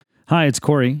Hi, it's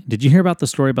Corey. Did you hear about the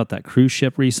story about that cruise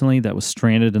ship recently that was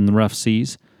stranded in the rough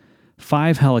seas?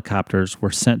 5 helicopters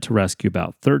were sent to rescue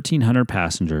about 1,300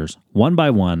 passengers, one by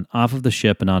one, off of the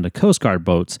ship and onto Coast Guard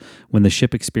boats when the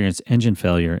ship experienced engine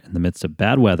failure in the midst of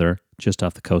bad weather just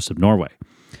off the coast of Norway.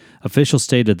 Officials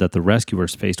stated that the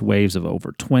rescuers faced waves of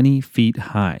over 20 feet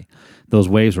high. Those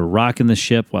waves were rocking the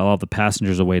ship while all the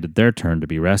passengers awaited their turn to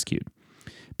be rescued.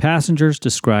 Passengers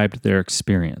described their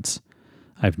experience.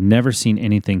 "I've never seen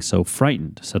anything so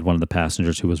frightened," said one of the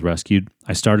passengers who was rescued.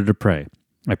 "I started to pray.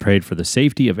 I prayed for the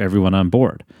safety of everyone on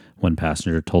board," one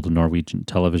passenger told a Norwegian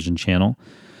television channel.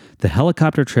 "The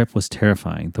helicopter trip was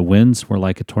terrifying. The winds were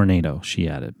like a tornado," she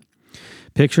added.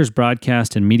 Pictures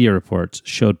broadcast in media reports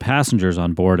showed passengers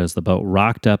on board as the boat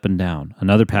rocked up and down.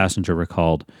 Another passenger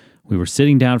recalled, "We were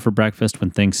sitting down for breakfast when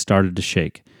things started to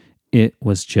shake. It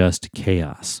was just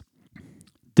chaos."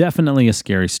 Definitely a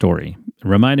scary story. It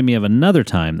reminded me of another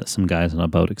time that some guys on a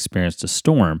boat experienced a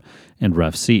storm and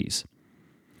rough seas.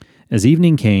 As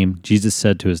evening came, Jesus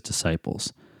said to his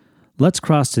disciples, "Let's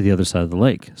cross to the other side of the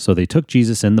lake." So they took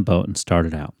Jesus in the boat and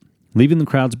started out, leaving the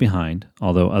crowds behind,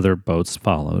 although other boats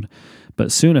followed.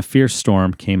 But soon a fierce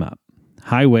storm came up.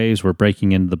 High waves were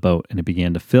breaking into the boat, and it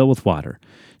began to fill with water.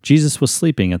 Jesus was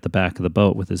sleeping at the back of the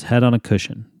boat with his head on a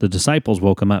cushion. The disciples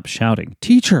woke him up, shouting,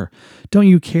 "Teacher, don't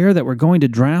you care that we're going to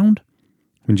drown?"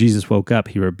 When Jesus woke up,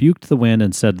 he rebuked the wind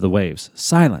and said to the waves,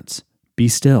 "Silence, be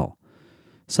still."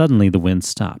 Suddenly the wind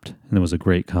stopped, and there was a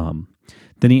great calm.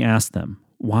 Then he asked them,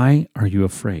 "Why are you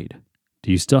afraid?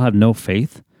 Do you still have no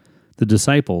faith?" The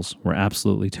disciples were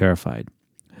absolutely terrified.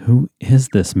 "Who is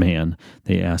this man?"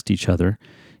 they asked each other.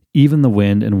 "Even the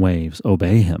wind and waves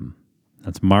obey him."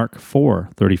 That's Mark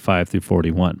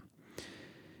 4:35-41.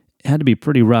 It had to be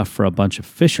pretty rough for a bunch of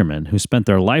fishermen who spent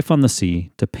their life on the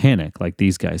sea to panic like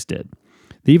these guys did.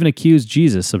 They even accused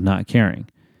Jesus of not caring.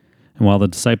 And while the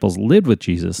disciples lived with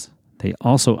Jesus, they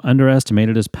also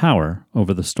underestimated his power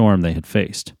over the storm they had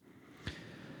faced.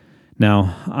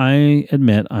 Now, I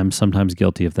admit I'm sometimes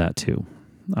guilty of that too.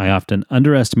 I often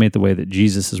underestimate the way that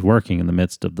Jesus is working in the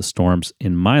midst of the storms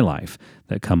in my life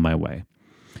that come my way.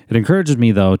 It encourages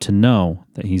me, though, to know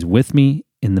that he's with me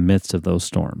in the midst of those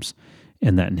storms,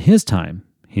 and that in his time,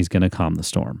 he's going to calm the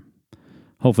storm.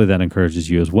 Hopefully that encourages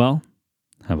you as well.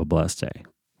 Have a blessed day.